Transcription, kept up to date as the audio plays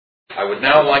I would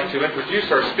now like to introduce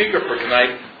our speaker for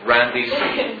tonight, Randy C.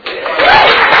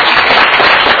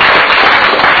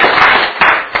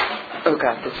 Oh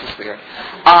God, this is weird.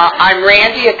 I'm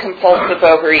Randy, a compulsive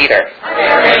overeater.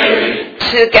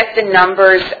 To get the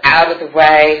numbers out of the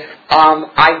way,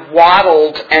 I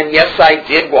waddled, and yes, I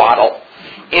did waddle,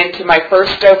 into my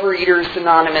first Overeaters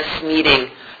Anonymous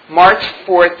meeting, March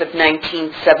 4th of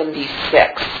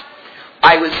 1976.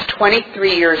 I was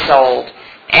 23 years old,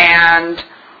 and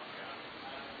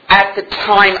at the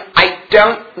time, I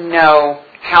don't know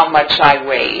how much I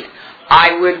weighed.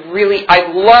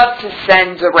 I'd love to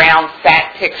send around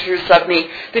fat pictures of me.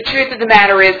 The truth of the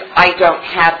matter is, I don't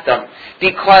have them.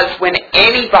 Because when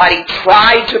anybody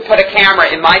tried to put a camera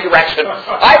in my direction,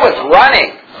 I was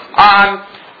running.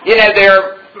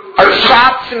 There are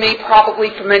shots of me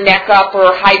probably from the neck up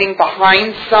or hiding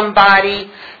behind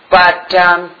somebody, but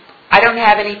I don't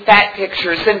have any fat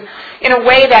pictures. And in a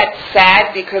way that's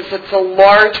sad because it's a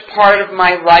large part of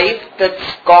my life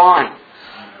that's gone.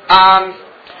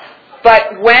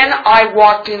 But when I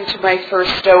walked into my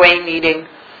first OA meeting,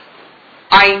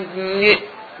 I knew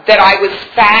that I was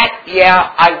fat.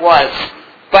 Yeah, I was.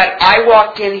 But I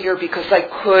walked in here because I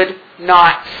could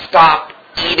not stop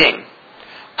eating.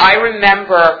 I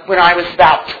remember when I was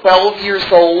about 12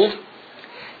 years old,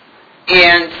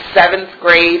 in 7th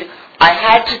grade, I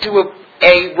had to do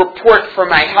a report for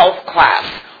my health class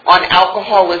on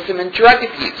alcoholism and drug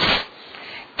abuse.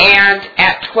 And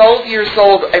at 12 years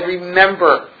old, I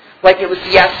remember, like it was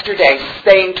yesterday,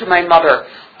 saying to my mother,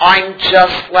 I'm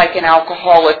just like an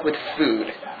alcoholic with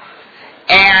food.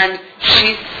 And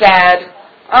she said,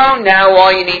 oh no,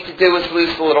 all you need to do is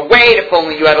lose a little weight, if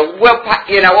only you had a willpower,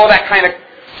 all that kind of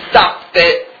stuff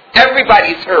that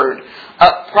everybody's heard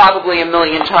probably a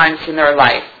million times in their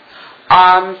life.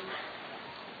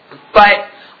 But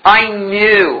I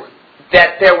knew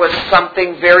that there was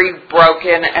something very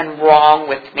broken and wrong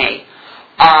with me.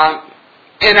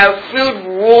 Food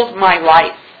ruled my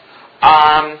life.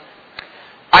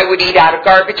 I would eat out of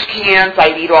garbage cans.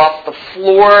 I'd eat off the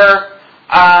floor.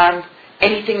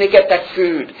 Anything to get that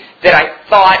food that I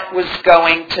thought was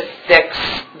going to fix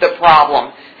the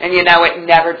problem. And it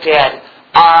never did.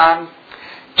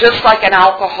 Just like an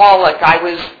alcoholic,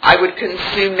 I would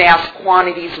consume mass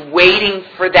quantities waiting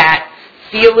for that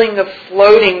feeling of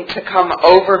floating to come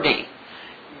over me.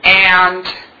 And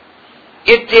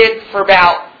it did for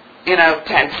about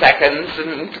 10 seconds,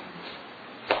 and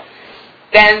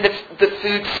then the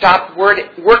food stopped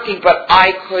working, but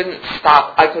I couldn't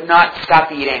stop. I could not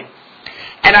stop eating.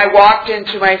 And I walked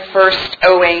into my first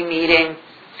OA meeting,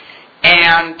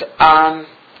 and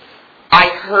I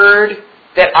heard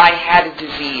that I had a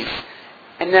disease.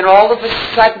 And then all of a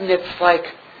sudden, it's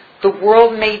like the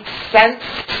world made sense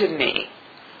to me.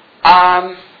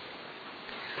 I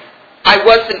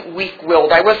wasn't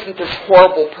weak-willed. I wasn't this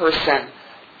horrible person.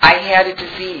 I had a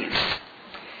disease.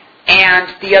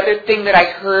 And the other thing that I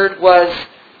heard was,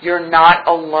 you're not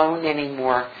alone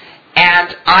anymore.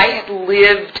 And I had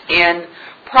lived in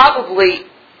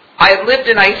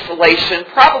isolation,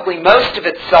 probably most of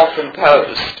it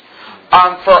self-imposed,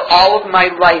 for all of my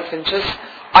life. And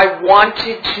I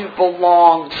wanted to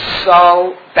belong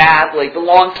so badly,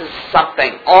 belong to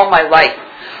something all my life.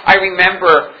 I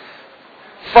remember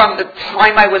from the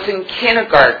time I was in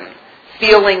kindergarten,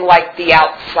 feeling like the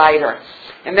outsider.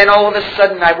 And then all of a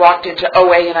sudden I walked into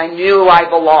OA and I knew I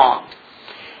belonged.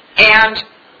 And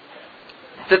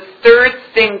the third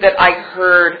thing that I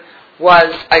heard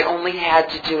was I only had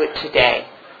to do it today.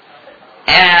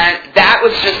 And that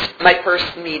was just my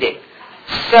first meeting.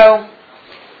 So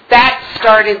that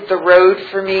started the road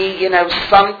for me,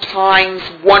 sometimes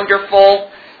wonderful,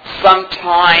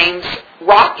 sometimes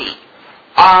rocky.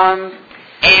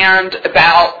 And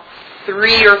about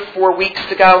 3 or 4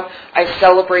 weeks ago, I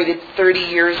celebrated 30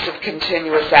 years of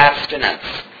continuous abstinence.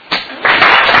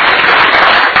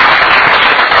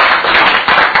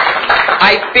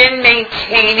 I've been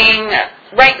maintaining,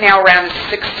 right now, around a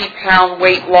 60-pound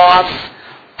weight loss.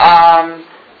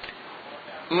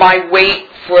 My weight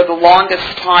for the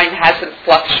longest time hasn't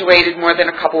fluctuated more than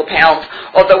a couple of pounds,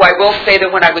 although I will say that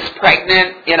when I was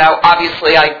pregnant,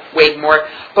 obviously I weighed more.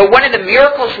 But one of the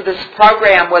miracles of this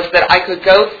program was that I could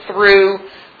go through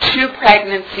 2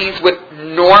 pregnancies with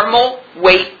normal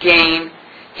weight gain,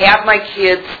 have my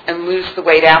kids, and lose the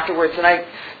weight afterwards. And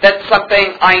that's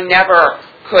something I never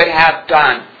could have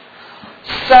done.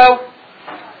 So,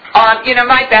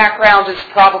 my background is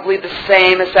probably the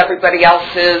same as everybody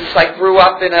else's. I grew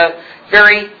up in a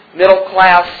very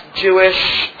middle-class Jewish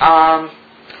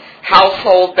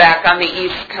household back on the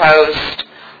East Coast.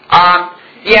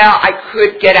 I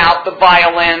could get out the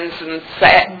violins and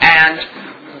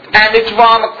and the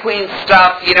drama queen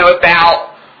stuff, about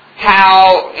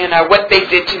how, what they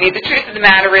did to me. The truth of the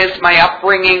matter is my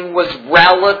upbringing was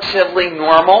relatively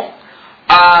normal.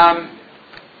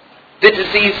 The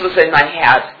disease was in my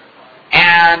head,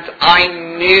 and I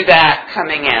knew that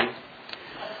coming in.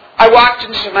 I walked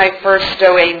into my first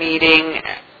OA meeting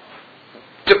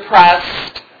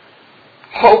depressed,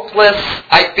 hopeless.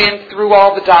 I'd been through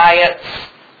all the diets.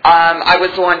 I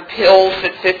was on pills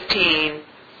at 15.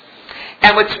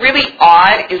 And what's really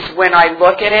odd is when I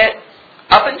look at it,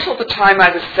 up until the time I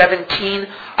was 17,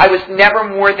 I was never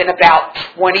more than about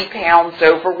 20 pounds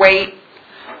overweight,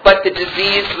 but the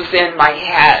disease was in my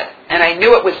head, and I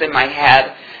knew it was in my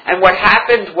head. And what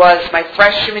happened was my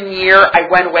freshman year, I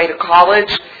went away to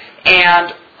college,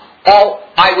 and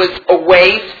I was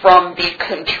away from the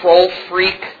control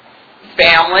freak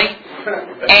family,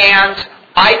 and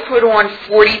I put on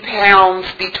 40 pounds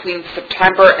between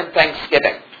September and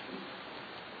Thanksgiving.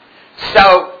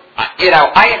 So,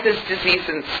 I had this disease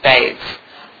in spades.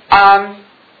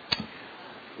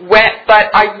 But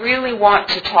I really want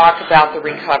to talk about the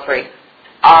recovery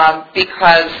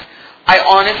because I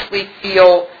honestly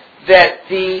feel that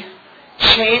the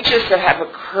changes that have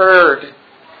occurred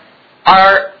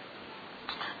are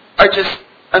just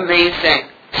amazing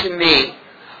to me.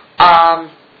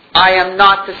 I am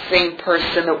not the same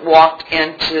person that walked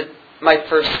into my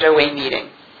first OA meeting.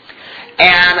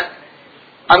 And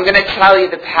I'm going to tell you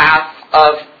the path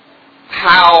of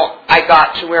how I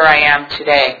got to where I am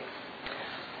today.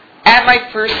 At my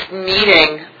first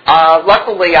meeting,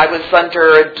 luckily I was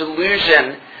under a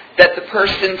delusion that the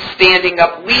person standing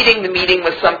up leading the meeting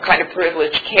was some kind of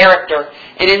privileged character.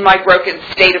 And in my broken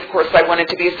state, of course, I wanted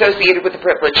to be associated with the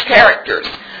privileged characters.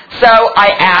 So I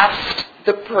asked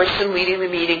the person leading the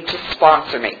meeting to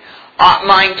sponsor me.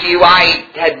 Mind you, I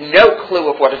had no clue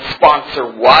of what a sponsor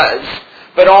was,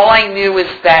 but all I knew is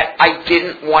that I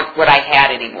didn't want what I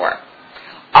had anymore.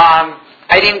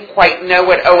 I didn't quite know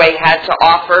what OA had to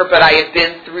offer, but I had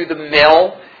been through the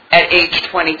mill at age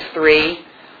 23,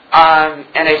 and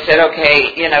I said,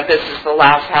 okay, this is the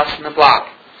last house in the block.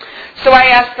 So I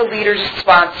asked the leader to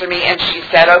sponsor me, and she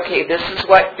said, okay, this is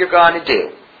what you're going to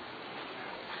do.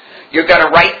 You're going to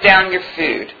write down your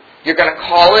food. You're going to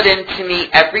call it in to me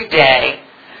every day,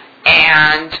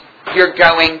 and you're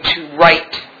going to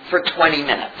write for 20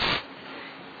 minutes.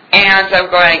 And I'm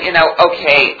going,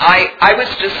 okay, I was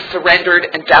just surrendered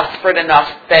and desperate enough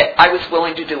that I was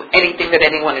willing to do anything that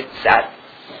anyone had said.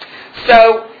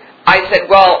 So I said,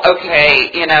 well,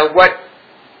 okay, what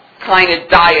kind of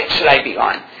diet should I be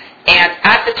on? And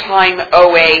at the time,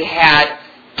 OA had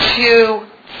 2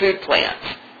 food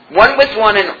plans. One was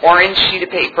on an orange sheet of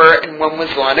paper, and one was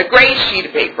on a gray sheet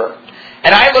of paper.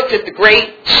 And I looked at the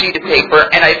gray sheet of paper,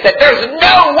 and I said, there's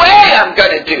no way I'm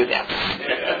going to do this.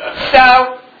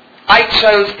 So I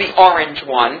chose the orange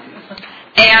one.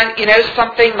 And,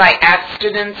 something, my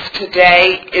abstinence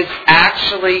today is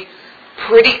actually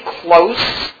pretty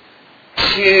close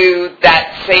to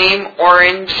that same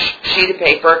orange sheet of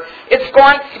paper. It's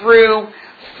gone through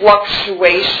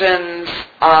fluctuations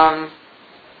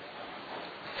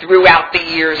throughout the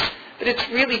years, but it's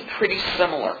really pretty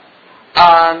similar.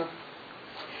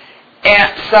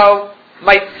 And so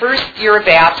my first year of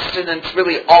abstinence,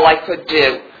 really all I could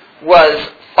do was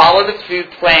follow the food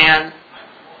plan,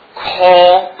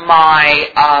 call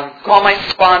my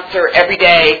sponsor every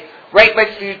day, write my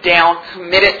food down,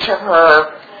 commit it to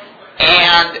her,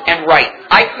 and write.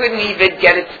 I couldn't even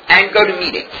get it and go to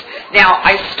meetings. Now,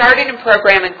 I started a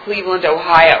program in Cleveland,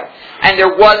 Ohio, and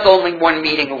there was only 1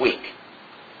 meeting a week.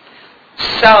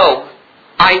 So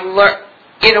I learned,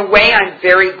 in a way, I'm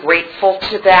very grateful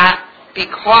to that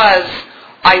because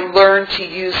I learned to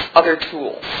use other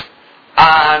tools.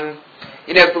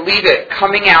 Believe it,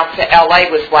 coming out to LA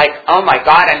was like, oh my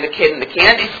God, I'm the kid in the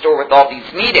candy store with all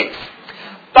these meetings.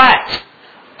 But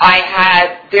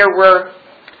there were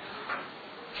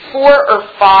 4 or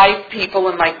 5 people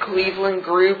in my Cleveland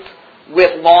group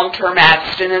with long-term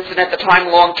abstinence, and at the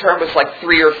time long-term was like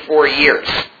 3 or 4 years.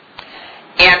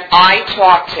 And I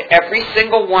talked to every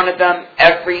single one of them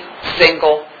every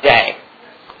single day.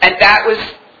 And that was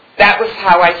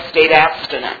how I stayed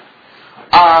abstinent.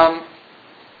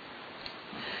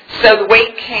 So the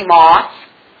weight came off,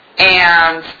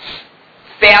 and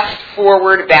fast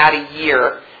forward about a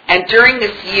year. And during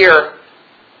this year,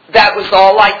 that was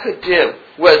all I could do,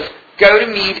 was go to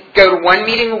 1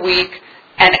 meeting a week,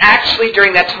 and actually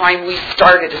during that time we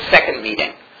started a second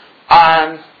meeting.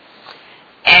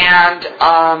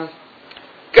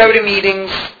 Go to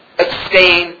meetings,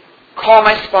 abstain, call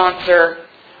my sponsor.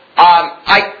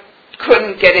 I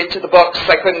couldn't get into the books.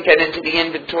 I couldn't get into the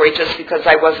inventory just because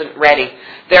I wasn't ready.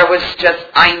 There was just,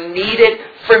 I needed,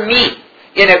 for me,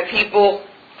 people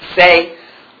say,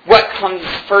 what comes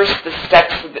first, the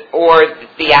steps or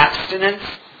the abstinence?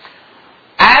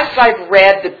 As I've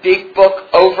read the big book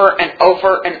over and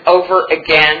over and over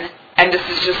again, and this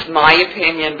is just my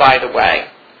opinion, by the way,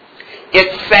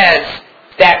 it says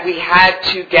that we had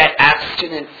to get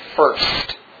abstinent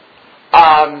first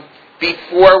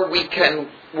before we can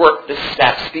work the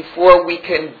steps, before we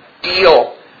can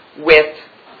deal with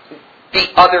the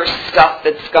other stuff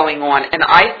that's going on. And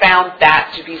I found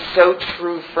that to be so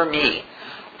true for me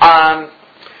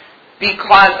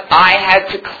because I had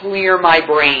to clear my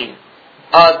brain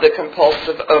of the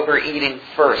compulsive overeating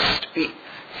first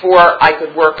before I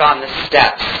could work on the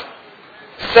steps.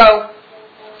 So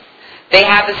they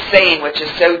have a saying which is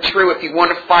so true: if you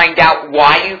want to find out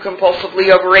why you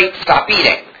compulsively overate, stop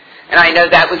eating. And I know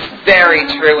that was very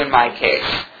true in my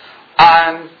case.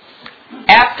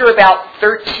 After about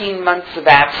 13 months of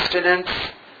abstinence,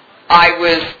 I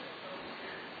was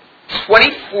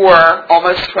 24,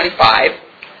 almost 25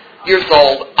 years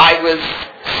old. I was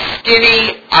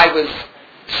skinny, I was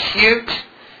cute,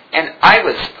 and I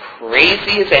was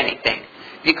crazy as anything.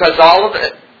 Because all of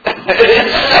it...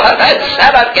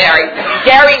 Shut up, Gary.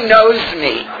 Gary knows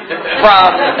me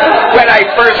from when I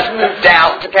first moved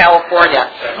out to California.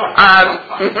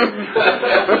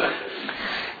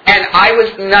 And I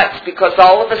was nuts because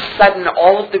all of a sudden,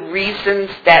 all of the reasons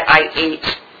that I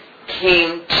ate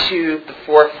came to the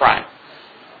forefront.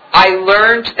 I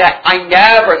learned that I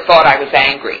never thought I was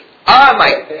angry.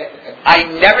 I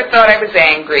never thought I was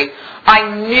angry.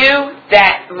 I knew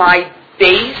that my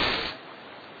base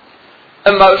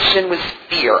emotion was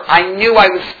fear. I knew I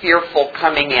was fearful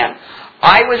coming in.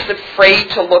 I was afraid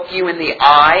to look you in the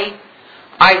eye.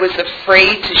 I was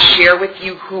afraid to share with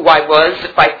you who I was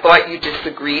if I thought you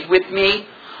disagreed with me.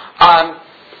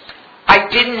 I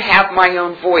didn't have my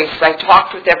own voice. I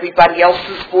talked with everybody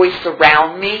else's voice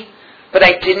around me, but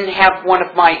I didn't have one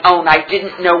of my own. I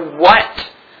didn't know what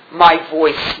my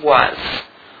voice was.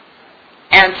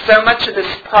 And so much of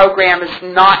this program is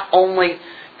not only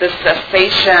the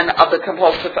cessation of the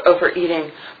compulsive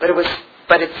overeating, but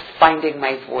it's finding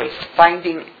my voice,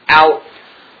 finding out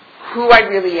who I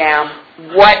really am,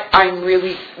 what I'm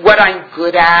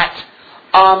good at,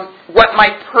 what my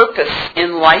purpose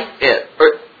in life is,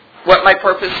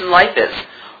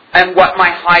 and what my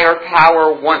higher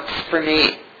power wants for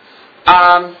me.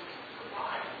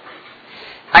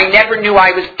 I never knew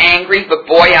I was angry, but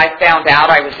boy, I found out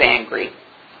I was angry.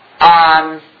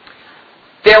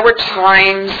 There were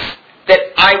times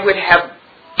that I would have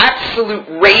absolute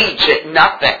rage at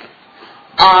nothing.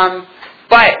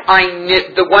 But I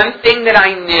knew, the one thing that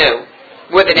I knew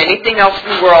more than anything else in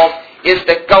the world is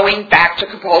that going back to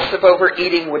compulsive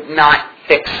overeating would not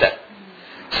fix it.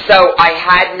 So I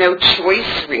had no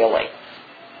choice really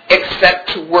except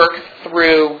to work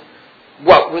through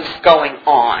what was going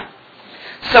on.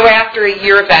 So after a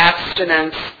year of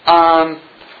abstinence,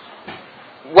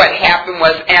 what happened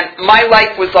was, and my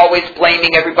life was always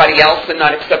blaming everybody else and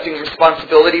not accepting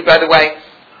responsibility, by the way.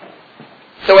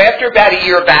 So after about a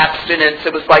year of abstinence,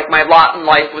 it was like my lot in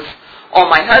life was all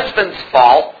my husband's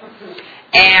fault.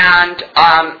 And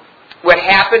what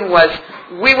happened was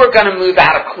we were going to move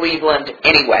out of Cleveland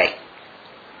anyway.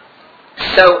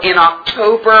 So in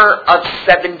October of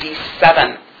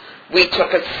 77, we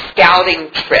took a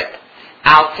scouting trip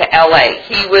out to L.A.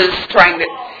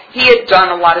 He had done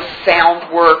a lot of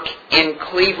sound work in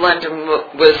Cleveland and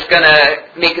was going to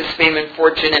make his fame and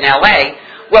fortune in L.A.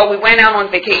 Well, we went out on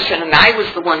vacation, and I was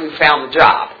the one who found the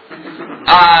job.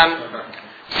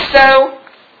 So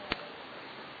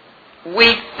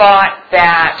we thought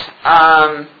that,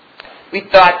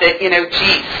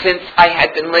 since I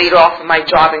had been laid off of my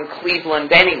job in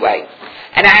Cleveland anyway,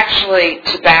 and actually,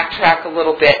 to backtrack a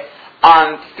little bit,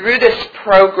 through this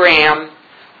program,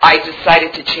 I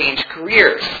decided to change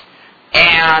careers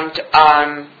and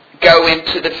go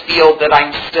into the field that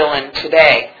I'm still in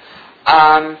today.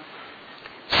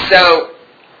 So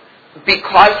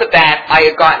because of that, I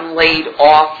had gotten laid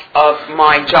off of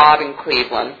my job in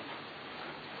Cleveland.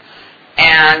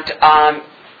 And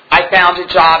I found a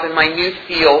job in my new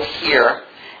field here.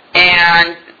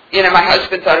 And, my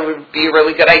husband thought it would be a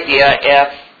really good idea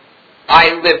if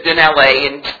I lived in L.A.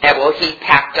 and he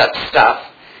packed up stuff.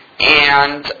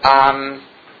 And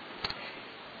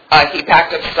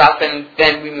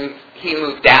then he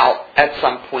moved out at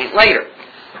some point later.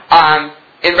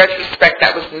 In retrospect,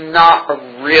 that was not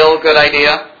a real good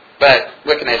idea, but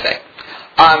what can I say?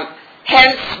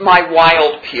 Hence my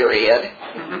wild period.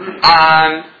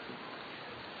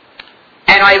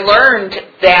 And I learned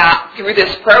that through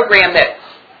this program that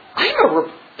I'm a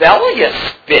rebellious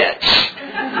bitch.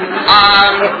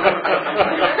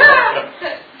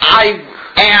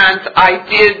 I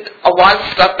did a lot of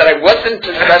stuff that I wasn't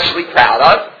especially proud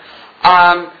of,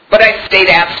 but I stayed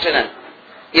abstinent.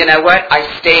 You know what?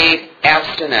 I stayed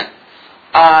abstinent.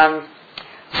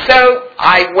 So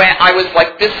I was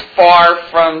like this far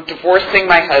from divorcing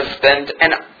my husband,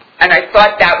 and I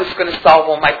thought that was going to solve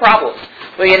all my problems.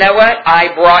 Well, you know what?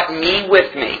 I brought me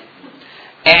with me.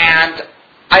 And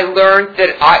I learned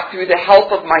that through the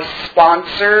help of my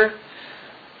sponsor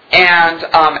and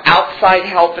outside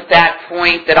help at that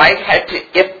point, that I had to,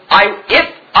 if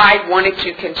I wanted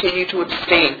to continue to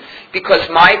abstain, because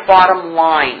my bottom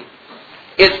line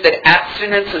is that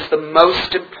abstinence is the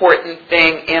most important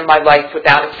thing in my life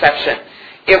without exception.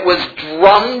 It was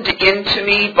drummed into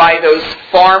me by those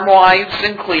farm wives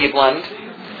in Cleveland,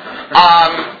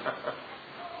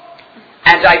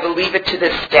 and I believe it to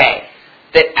this day,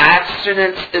 that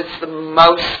abstinence is the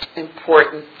most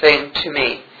important thing to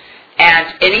me.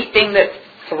 And anything that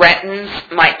threatens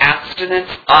my abstinence,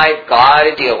 I've got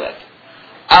to deal with.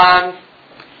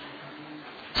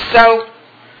 So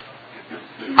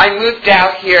I moved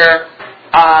out here.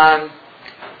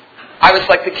 I was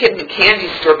like the kid in the candy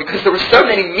store because there were so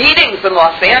many meetings in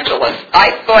Los Angeles.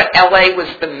 I thought LA was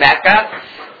the Mecca.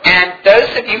 And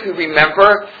those of you who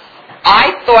remember,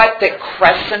 I thought that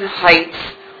Crescent Heights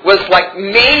was like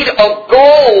made of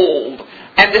gold,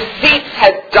 and the seats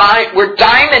were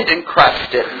diamond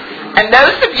encrusted. And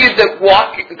those of you that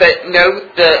know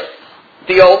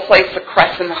the old place of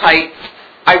Crescent Heights,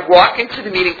 I walk into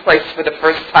the meeting place for the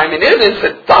first time, and it is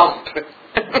a dump.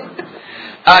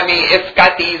 I mean, it's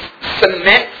got these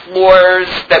cement floors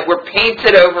that were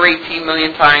painted over 18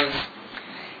 million times.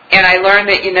 And I learned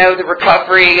that, the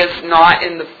recovery is not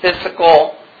in the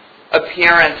physical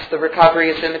appearance. The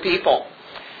recovery is in the people.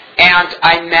 And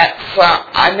I met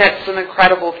some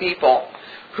incredible people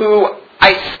who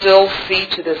I still see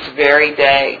to this very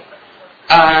day.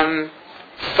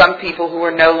 Some people who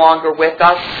are no longer with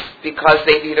us because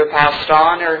they've either passed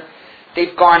on or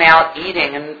they've gone out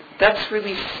eating, and that's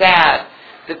really sad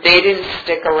that they didn't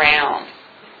stick around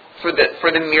for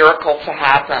the miracle to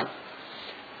happen.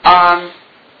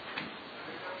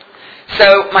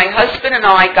 So my husband and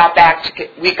I got back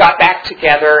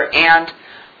together, and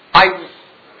I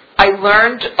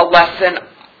learned a lesson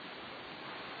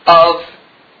of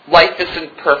life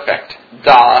isn't perfect.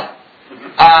 Duh.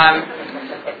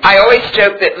 I always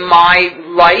joke that my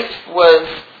life was,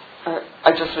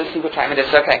 I just want to see what time it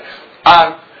is. Okay.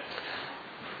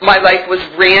 My life was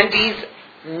Randy's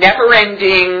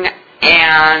never-ending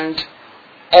and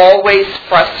always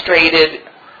frustrated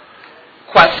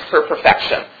quest for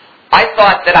perfection. I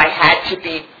thought that I had to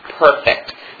be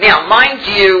perfect. Now, mind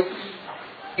you,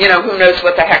 who knows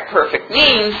what the heck perfect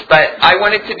means, but I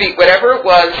wanted to be, whatever it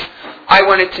was, I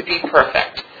wanted to be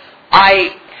perfect.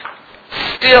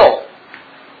 Still,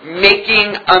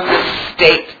 making a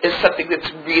mistake is something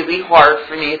that's really hard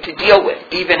for me to deal with,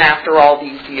 even after all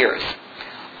these years.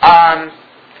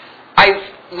 I've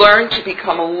learned to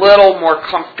become a little more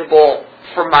comfortable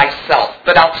for myself,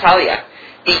 but I'll tell you,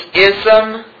 the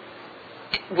ism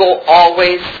will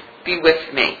always be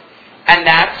with me. And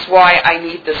that's why I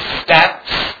need the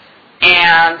steps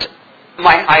and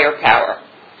my higher power.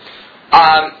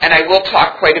 And I will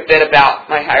talk quite a bit about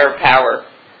my higher power.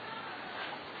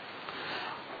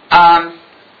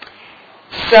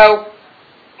 So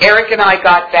Eric and I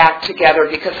got back together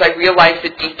because I realized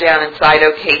that deep down inside,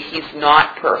 okay, he's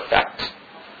not perfect.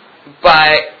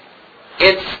 But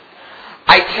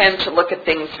I tend to look at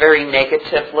things very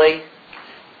negatively.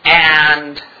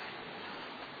 And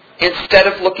instead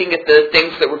of looking at the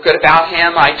things that were good about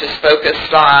him, I just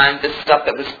focused on the stuff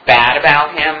that was bad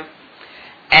about him.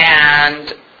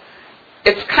 And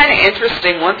it's kind of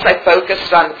interesting, once I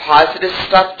focused on the positive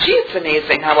stuff, gee, it's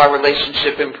amazing how our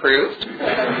relationship improved.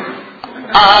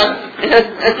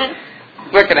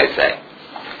 What can I say?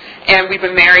 And we've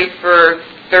been married for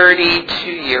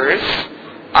 32 years.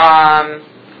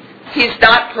 He's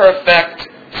not perfect.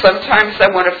 Sometimes I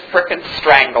want to frickin'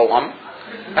 strangle him.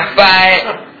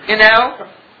 But,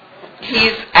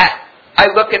 he's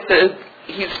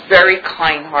very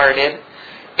kind-hearted,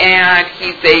 and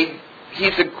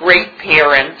he's a great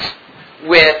parent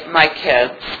with my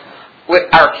kids,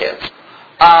 with our kids.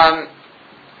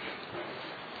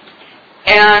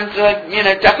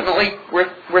 Definitely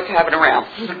worth having around.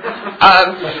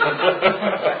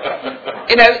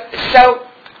 So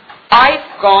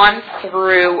I've gone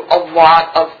through a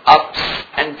lot of ups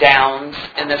and downs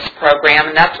in this program,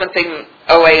 and that's one thing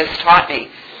OA has taught me,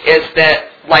 is that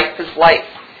life is life.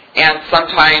 And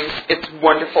sometimes it's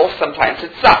wonderful, sometimes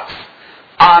it sucks.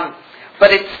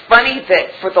 But it's funny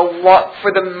that for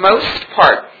the most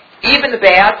part, even the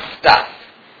bad stuff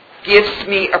gives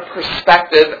me a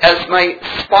perspective, as my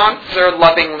sponsor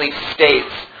lovingly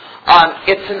states.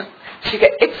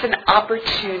 It's an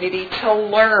opportunity to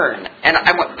learn, and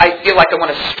I feel like I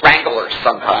want to strangle her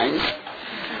sometimes.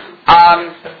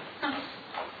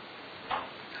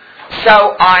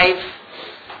 So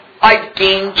I've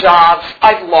gained jobs,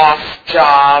 I've lost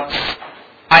jobs,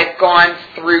 I've gone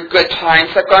through good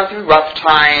times, I've gone through rough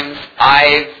times,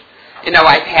 I've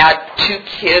had 2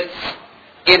 kids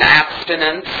in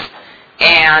abstinence,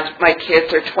 and my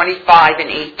kids are 25 and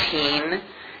 18,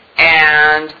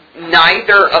 and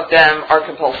neither of them are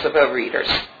compulsive overeaters.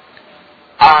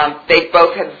 They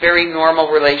both have very normal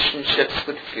relationships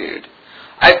with food.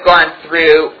 I've gone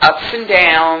through ups and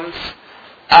downs.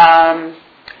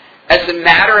 As a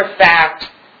matter of fact,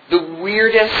 the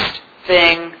weirdest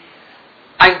thing,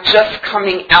 I'm just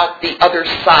coming out the other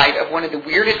side of one of the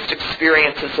weirdest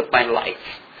experiences of my life.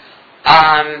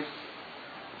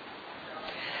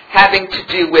 Having to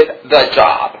do with the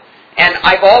job. And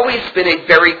I've always been a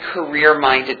very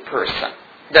career-minded person.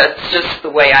 That's just the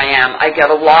way I am.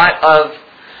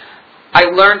 I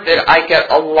learned that I get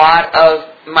a lot of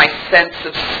my sense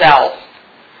of self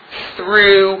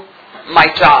through my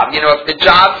job. If the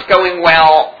job's going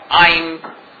well, I'm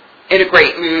in a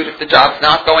great mood. If the job's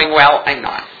not going well, I'm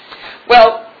not.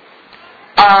 Well,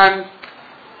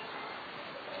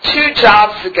 2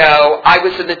 jobs ago, I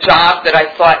was in the job that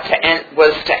I thought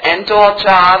was to end all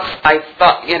jobs. I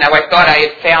thought I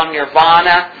had found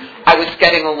nirvana. I was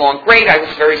getting along great. I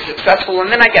was very successful,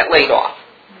 and then I get laid off.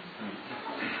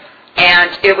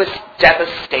 And it was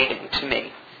devastating to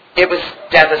me. It was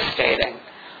devastating.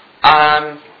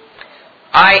 And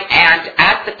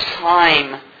at the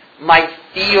time, my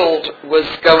field was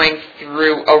going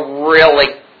through a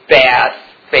really bad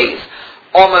phase.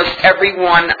 Almost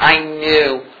everyone I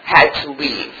knew had to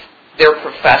leave their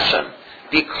profession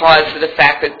because of the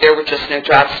fact that there were just no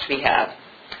jobs to be had.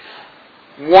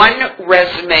 One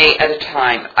resume at a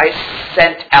time. I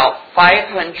sent out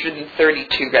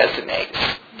 532 resumes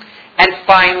and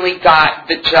finally got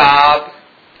the job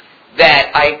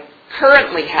that I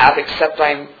currently have, except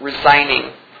I'm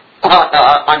resigning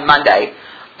on Monday.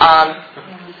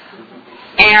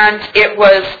 And it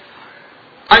was,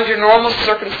 under normal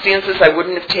circumstances, I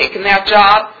wouldn't have taken that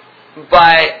job,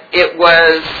 but it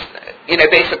was,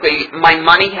 basically my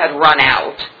money had run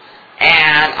out,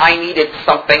 and I needed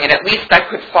something, and at least I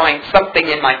could find something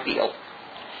in my field.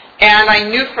 And I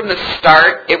knew from the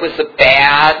start it was a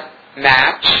bad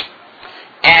match,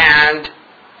 and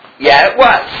yeah, it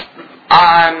was.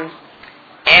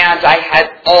 And I had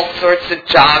all sorts of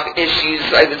job issues.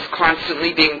 I was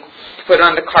constantly being put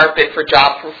on the carpet for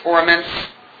job performance.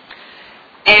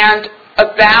 And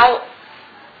about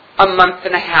a month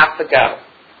and a half ago,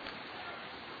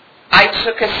 I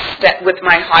took a step, with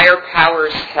my higher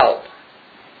power's help,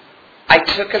 I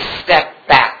took a step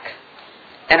back.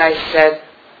 And I said,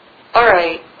 all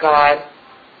right, God,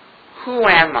 who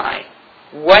am I?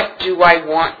 What do I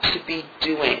want to be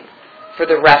doing for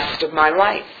the rest of my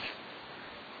life?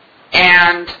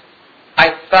 And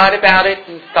I thought about it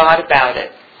and thought about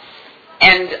it.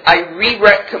 And I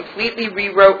completely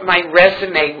rewrote my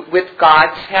resume with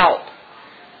God's help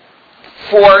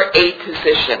for a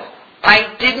position.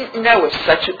 I didn't know if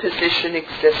such a position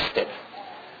existed.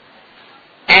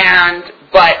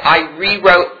 But I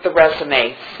rewrote the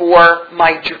resume for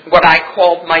what I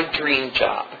called my dream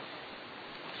job,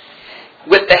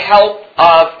 with the help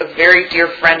of a very dear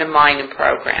friend of mine in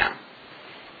program.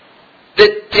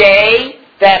 The day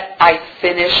that I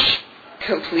finish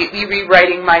completely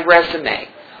rewriting my resume,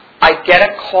 I get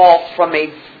a call from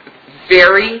a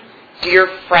very dear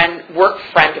work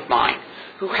friend of mine,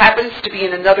 who happens to be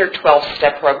in another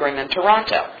 12-step program in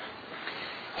Toronto.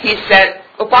 He said,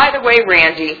 oh, by the way,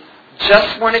 Randy,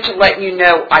 just wanted to let you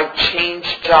know I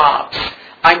changed jobs.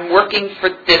 I'm working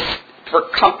for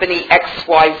company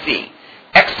XYZ.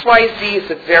 XYZ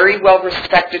is a very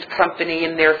well-respected company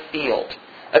in their field,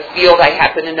 a field I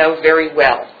happen to know very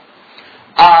well.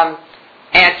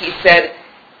 And he said,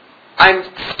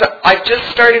 I've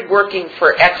just started working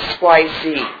for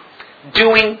XYZ,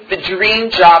 doing the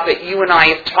dream job that you and I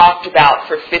have talked about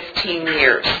for 15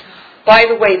 years. By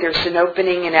the way, there's an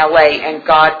opening in LA, and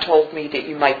God told me that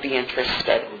you might be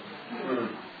interested.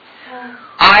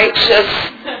 I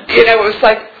just, it was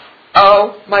like,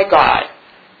 oh my God.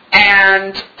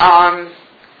 And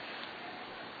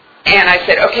I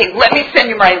said, okay, let me send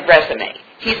you my resume.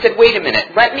 He said, wait a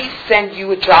minute, let me send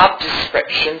you a job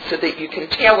description so that you can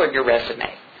tailor your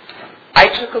resume. I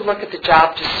took a look at the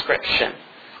job description.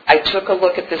 I took a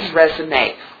look at this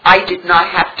resume. I did not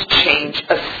have to change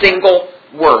a single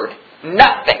word.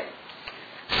 Nothing.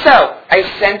 So I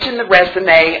sent in the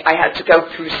resume. I had to go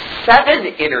through 7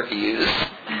 interviews,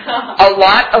 a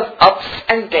lot of ups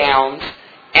and downs,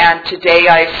 and today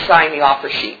I signed the offer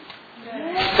sheet.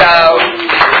 So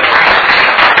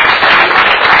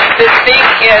the thing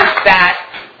is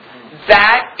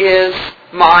that is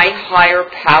my higher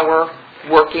power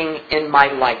working in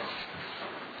my life.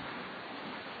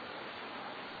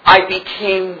 I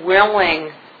became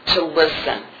willing to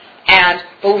listen. And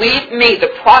believe me, the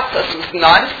process was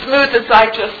not as smooth as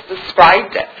I just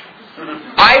described it.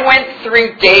 I went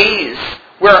through days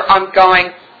where I'm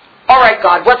going, all right,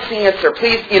 God, what's the answer?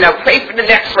 Please, pray for the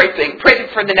next right thing. Pray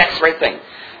for the next right thing.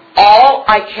 All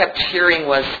I kept hearing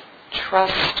was,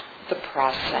 trust the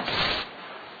process.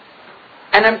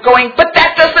 And I'm going, but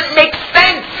that doesn't make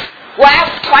sense.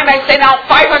 Last time I sent out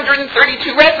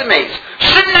 532 resumes.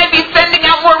 Shouldn't I be sending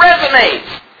out more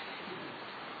resumes?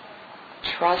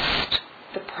 Trust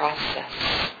the process.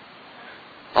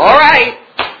 All right,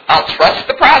 I'll trust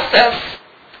the process.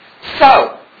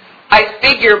 So, I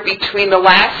figure between the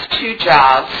last 2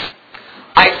 jobs,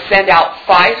 I sent out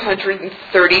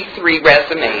 533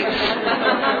 resumes.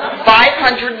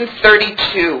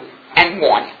 532 and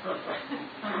 1.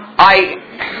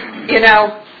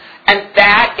 And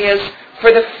that is,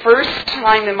 for the first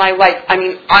time in my life,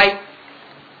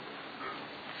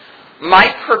 my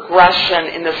progression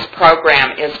in this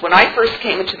program is when I first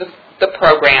came into the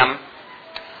program,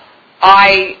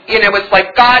 it's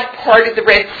like God parted the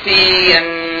Red Sea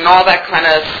and all that kind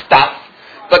of stuff,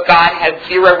 but God had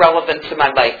 0 relevance in my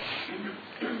life.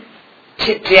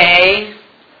 Today,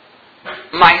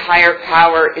 my higher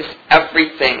power is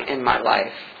everything in my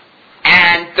life.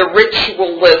 And the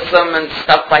ritualism and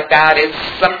stuff like that is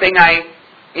something I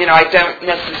don't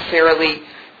necessarily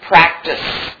practice.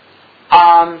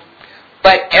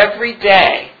 But every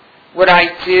day, what I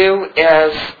do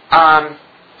is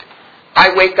I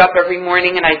wake up every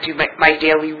morning and I do my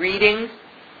daily reading,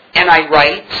 and I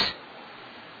write,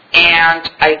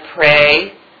 and I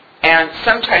pray, and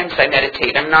sometimes I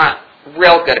meditate. I'm not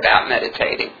real good about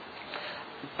meditating.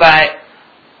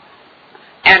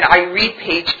 And I read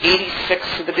page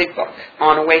 86 of the Big Book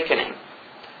on Awakening.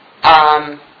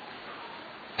 And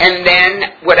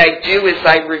then what I do is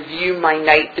I review my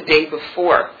night the day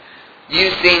before,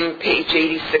 using page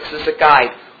 86 as a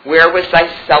guide. Where was I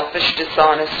selfish,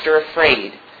 dishonest, or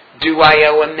afraid? Do I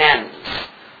owe amends?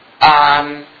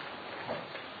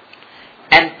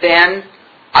 And then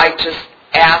I just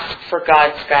ask for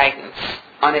God's guidance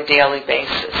on a daily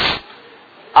basis.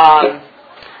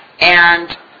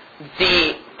 And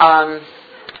the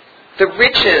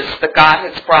riches that God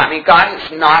has brought me, God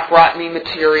has not brought me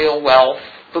material wealth,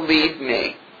 believe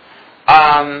me.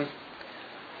 But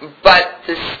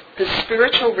the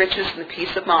spiritual riches and the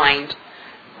peace of mind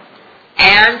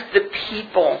and the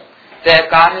people that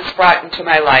God has brought into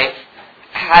my life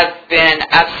have been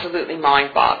absolutely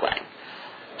mind-boggling.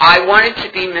 I wanted to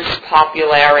be Miss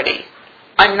Popularity.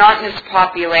 I'm not Miss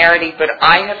Popularity, but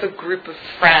I have a group of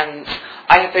friends.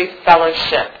 I have a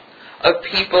fellowship of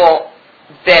people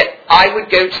that I would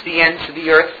go to the ends of the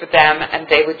earth for them, and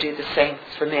they would do the same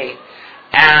for me.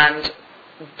 And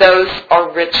those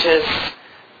are riches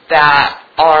that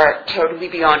are totally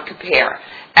beyond compare.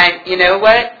 And you know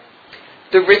what?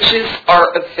 The riches are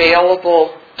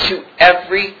available to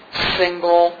every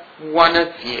single one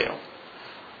of you.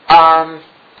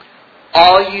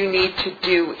 All you need to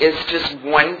do is just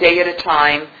one day at a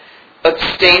time,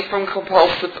 abstain from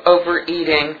compulsive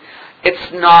overeating.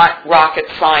 It's not rocket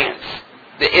science.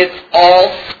 It's all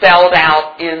spelled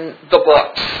out in the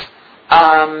books.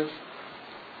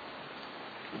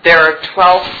 There are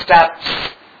 12 steps,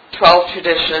 12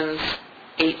 traditions,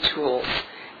 8 tools.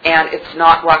 And it's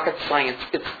not rocket science.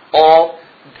 It's all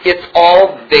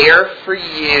there for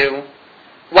you,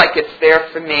 like it's there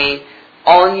for me.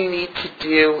 All you need to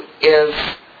do is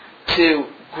to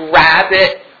grab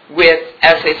it with,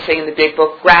 as they say in the Big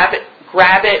Book, grab it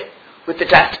with the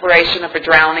desperation of a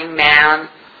drowning man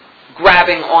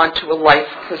grabbing onto a life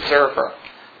preserver.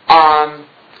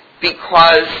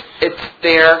 Because it's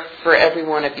there for every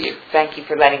one of you. Thank you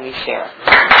for letting me share.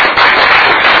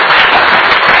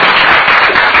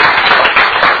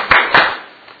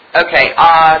 Okay,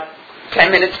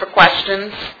 10 minutes for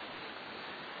questions.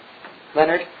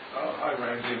 Leonard? Hi,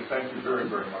 Randy, and thank you very,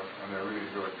 very much, and I really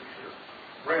enjoyed your share.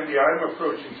 Randy, I'm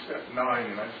approaching step 9,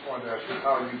 and I just wanted to ask you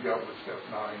how you dealt with step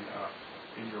 9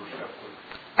 in your step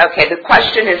work. Okay, the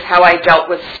question is how I dealt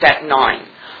with step 9.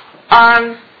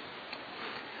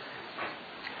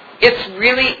 it's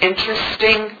really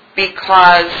interesting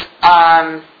because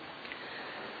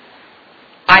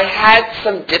I had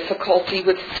some difficulty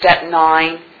with step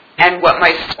 9, and what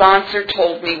my sponsor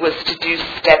told me was to do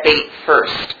step 8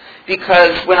 first.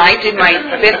 Because when I did my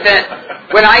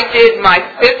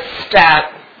fifth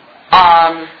step,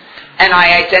 and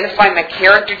I identified my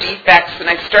character defects, and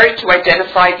I started to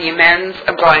identify the amends,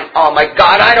 I'm going, oh my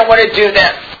God, I don't want to do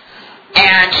this.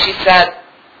 And she said,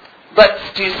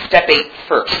 let's do step 8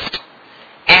 first.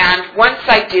 And once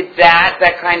I did that,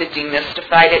 that kind of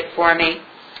demystified it for me.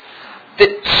 The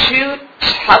 2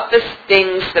 toughest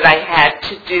things that I had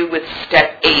to do with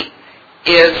step 8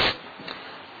 is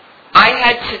I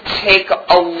had to take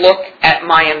a look at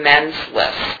my amends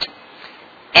list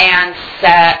and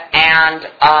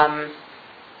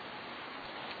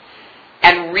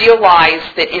realize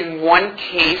that in one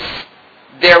case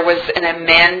there was an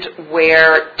amend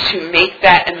where to make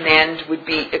that amend would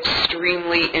be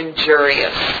extremely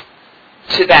injurious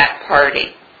to that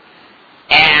party.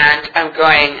 And I'm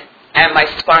going, and my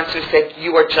sponsor said,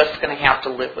 you are just going to have to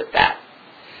live with that.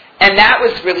 And that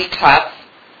was really tough.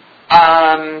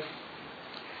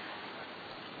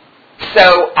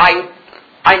 So I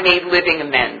made living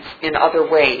amends in other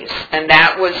ways, and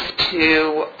that was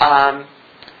to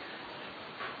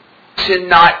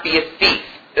not be a thief.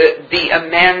 The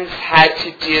amends had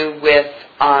to do with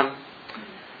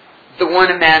the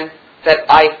one amend that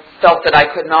I felt that I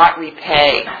could not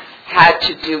repay had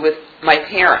to do with my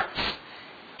parents,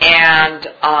 and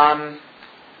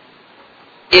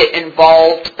it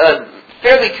involved a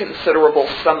fairly considerable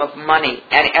sum of money.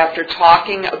 And after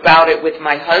talking about it with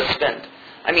my husband,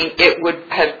 I mean, it would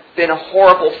have been a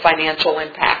horrible financial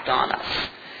impact on us.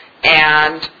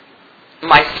 And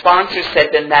my sponsor said,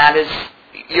 then that is,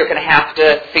 you're going to have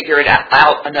to figure it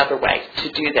out another way to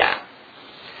do that.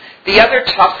 The other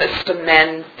toughest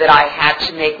amend that I had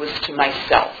to make was to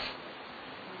myself.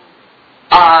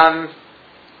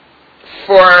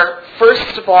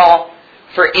 First of all,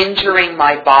 for injuring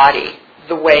my body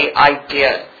the way I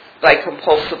did by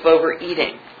compulsive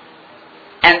overeating.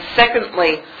 And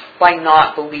secondly, by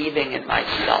not believing in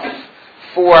myself.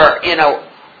 For,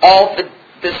 all the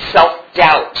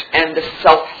self-doubt and the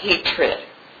self-hatred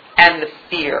and the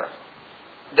fear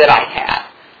that I had.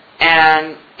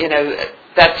 And,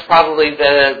 that's probably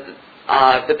the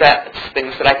best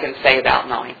things that I can say about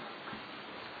 9.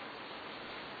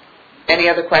 Any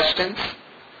other questions?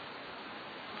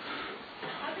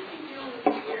 How did you deal with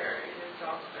fear in your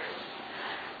job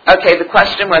search? Okay, the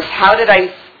question was, how did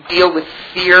I deal with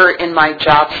fear in my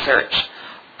job search?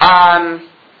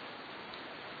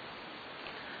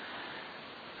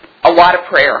 A lot of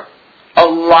prayer. A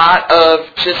lot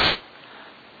of just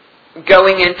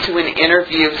going into an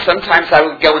interview. Sometimes I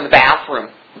would go in the bathroom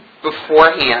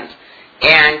beforehand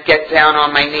and get down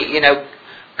on my knee.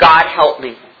 God help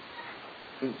me.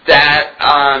 That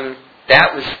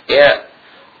was it.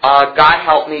 God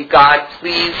help me. God,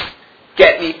 please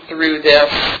get me through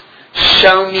this.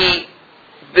 Show me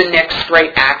the next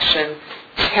right action.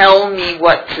 Tell me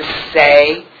what to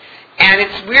say. And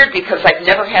it's weird because I've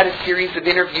never had a series of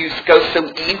interviews go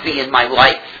so easy in my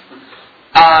life.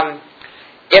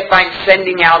 If I'm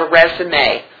sending out a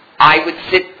resume, I would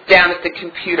sit down at the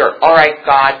computer. All right,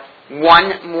 God,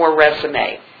 one more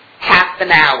resume. Half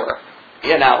an hour,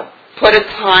 Put a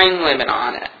time limit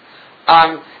on it.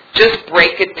 Just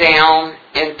break it down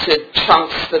into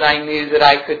chunks that I knew that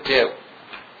I could do.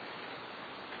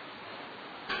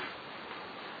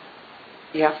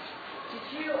 Yeah? Did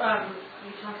you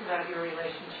talked about your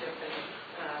relationship,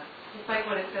 and just like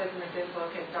what it says in the Big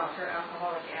Book in Dr.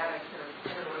 Alcoholic Addict, or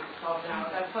whatever it's called now,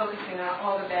 about focusing on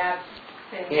all the bad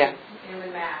things in the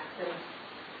max.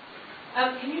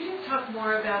 And can you just talk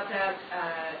more about that?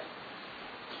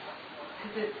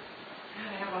 Because it's, God,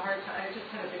 I have a hard time. I just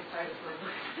had a big fight with my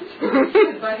boyfriend.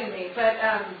 It's bugging me. But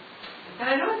and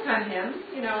I know it's not him.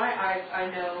 I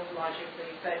know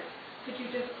logically. But could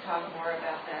you just talk more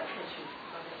about that, since you've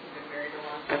obviously been married a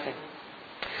long time? Okay.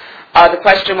 The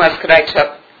question was, could I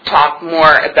talk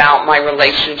more about my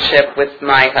relationship with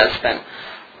my husband?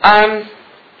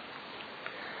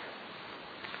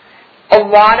 A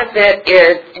lot of it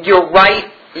is, you're right,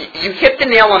 you hit the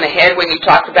nail on the head when you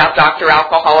talked about Dr.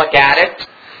 Alcoholic Addict.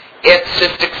 It's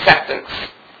just acceptance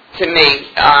to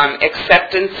me.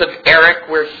 Acceptance of Eric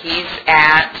where he's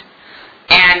at,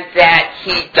 and that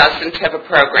he doesn't have a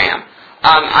program.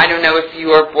 I don't know if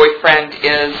your boyfriend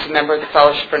is a member of the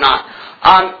fellowship or not.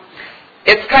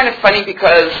 It's kind of funny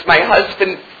because my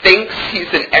husband thinks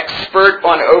he's an expert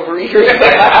on Overeaters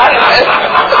Anonymous.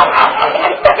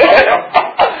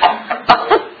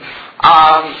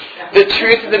 The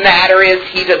truth of the matter is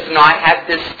he does not have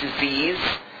this disease,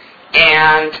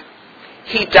 and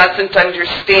he doesn't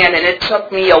understand, and it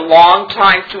took me a long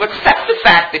time to accept the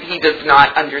fact that he does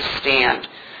not understand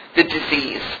the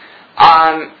disease.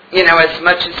 As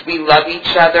much as we love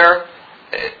each other,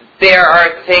 there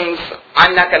are things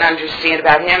I'm not going to understand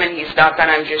about him, and he's not going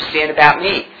to understand about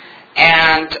me.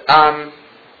 And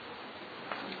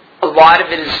a lot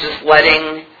of it is just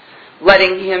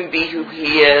letting him be who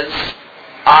he is,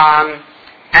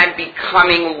 and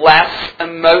becoming less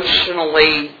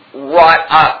emotionally wrought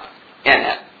up in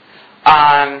it.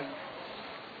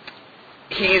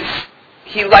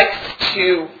 He likes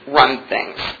to run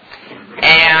things.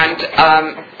 And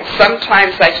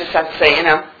sometimes I just have to say,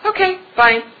 okay,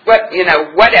 fine,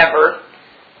 whatever.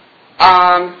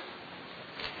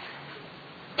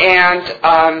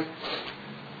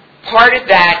 Part of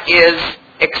that is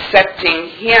accepting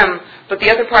him, but the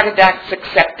other part of that is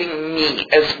accepting me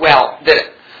as well,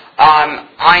 that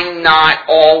I'm not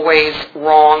always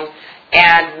wrong,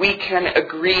 and we can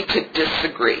agree to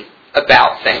disagree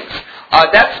about things.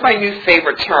 That's my new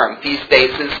favorite term these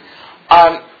days is,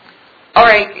 all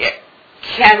right,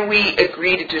 can we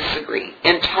agree to disagree?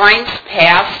 In times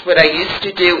past, what I used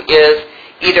to do is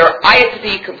either I had to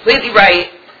be completely right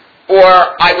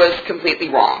or I was completely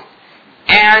wrong.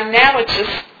 And now it's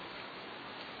just,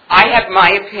 I have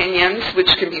my opinions,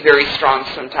 which can be very strong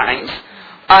sometimes,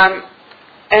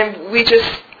 and we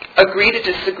just agree to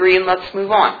disagree and let's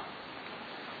move on.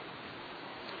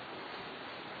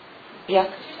 Yeah?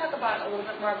 Could you talk about a little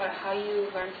bit more about how you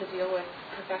learned to deal with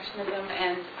perfectionism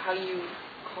and how you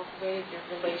cultivated your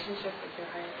relationship with your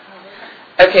higher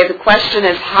power? Okay, the question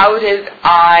is, how did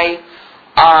I,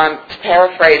 to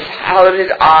paraphrase, how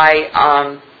did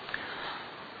I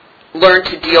learn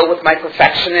to deal with my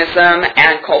perfectionism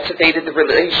and cultivated the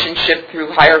relationship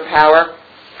through higher power?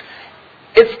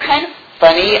 It's kind of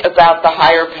funny about the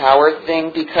higher power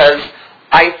thing because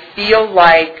I feel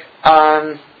like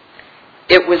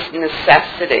it was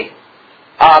necessity.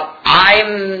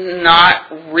 I'm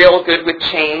not real good with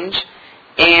change,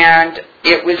 and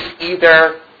it was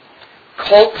either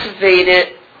cultivate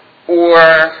it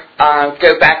or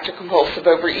go back to compulsive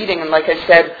overeating. And like I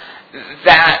said,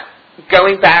 that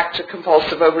going back to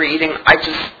compulsive overeating, I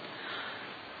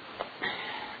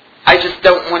just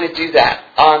don't want to do that.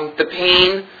 The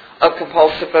pain of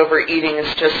compulsive overeating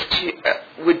is just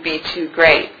would be too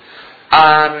great.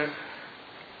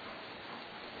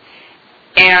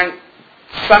 And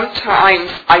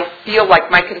sometimes I feel like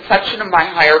my conception of my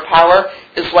higher power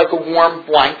is like a warm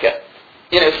blanket.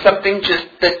 Something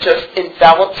that just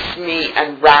envelops me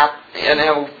and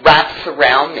wraps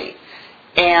around me.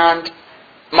 And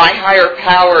my higher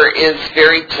power is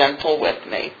very gentle with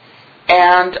me.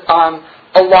 And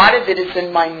a lot of it is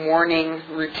in my morning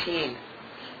routine.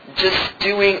 Just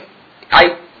doing,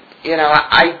 I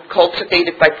cultivate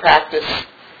it by practice,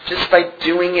 just by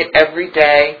doing it every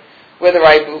day, whether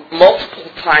multiple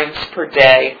times per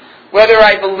day, whether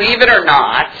I believe it or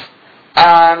not.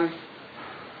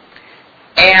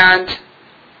 And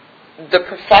the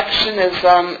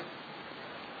perfectionism,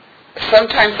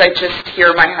 sometimes I just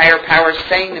hear my higher power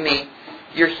saying to me,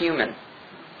 you're human.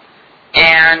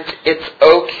 And it's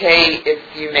okay if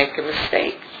you make a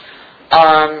mistake.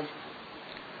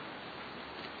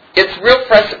 It's real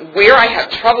frustrating. Where I have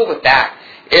trouble with that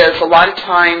is a lot of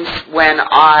times when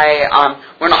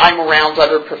I'm around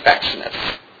other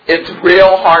perfectionists. It's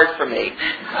real hard for me.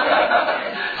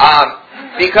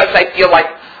 Because I feel like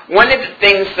one of the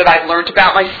things that I've learned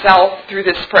about myself through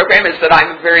this program is that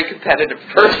I'm a very competitive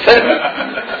person.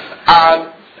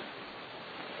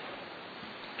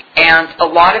 And a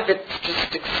lot of it's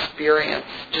just experience,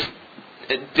 just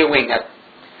doing it.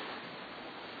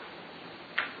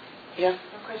 Yeah?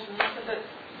 A question. You said that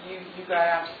you got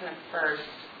abstinent first,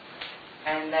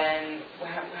 and then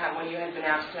when you had been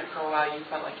abstinent for a while, you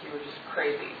felt like you were just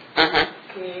crazy. Uh-huh.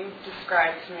 Can you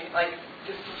describe to me,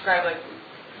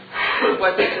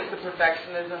 was it just the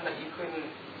perfectionism that you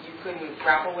couldn't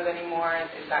grapple with anymore?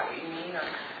 Is that what you mean? Or?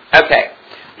 Okay.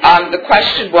 The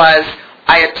question was,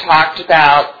 I had talked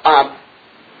about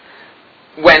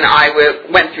when I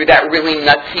went through that really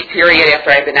nutsy period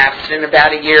after I'd been abstinent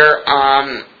about a year.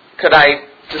 Could I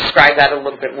describe that a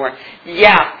little bit more?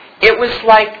 Yeah. It was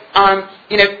like,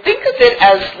 think of it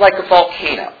as like a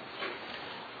volcano.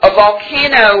 A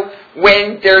volcano,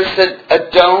 when there's a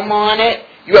dome on it,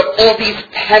 you have all these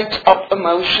pent-up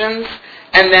emotions,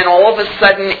 and then all of a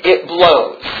sudden it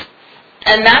blows.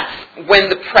 And that's when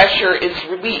the pressure is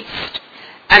released.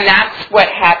 And that's what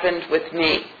happened with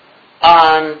me.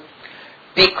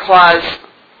 Because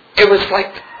it was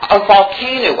like a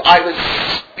volcano. I was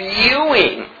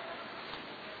spewing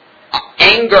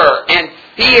anger and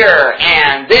fear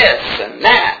and this and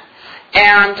that.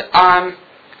 And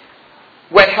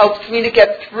what helped me to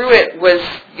get through it was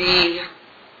the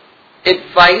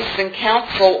advice and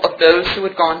counsel of those who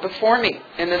had gone before me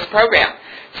in this program,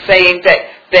 saying that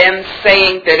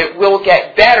it will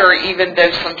get better, even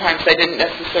though sometimes I didn't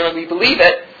necessarily believe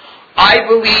it. I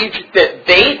believed that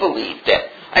they believed it.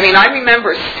 I mean, I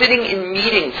remember sitting in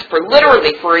meetings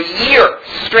for a year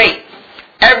straight,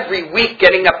 every week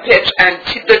getting a pitch, and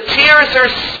the tears are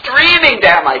streaming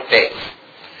down my face,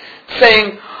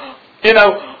 saying,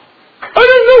 I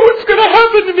don't know what's going to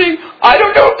happen to me. I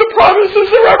don't know if the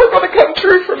promises are ever going to come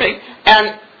true for me.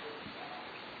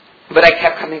 But I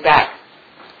kept coming back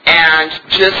and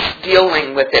just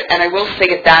dealing with it. And I will say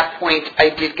at that point, I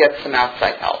did get some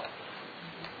outside help.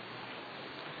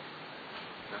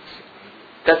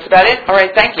 That's about it? All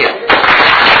right, thank you.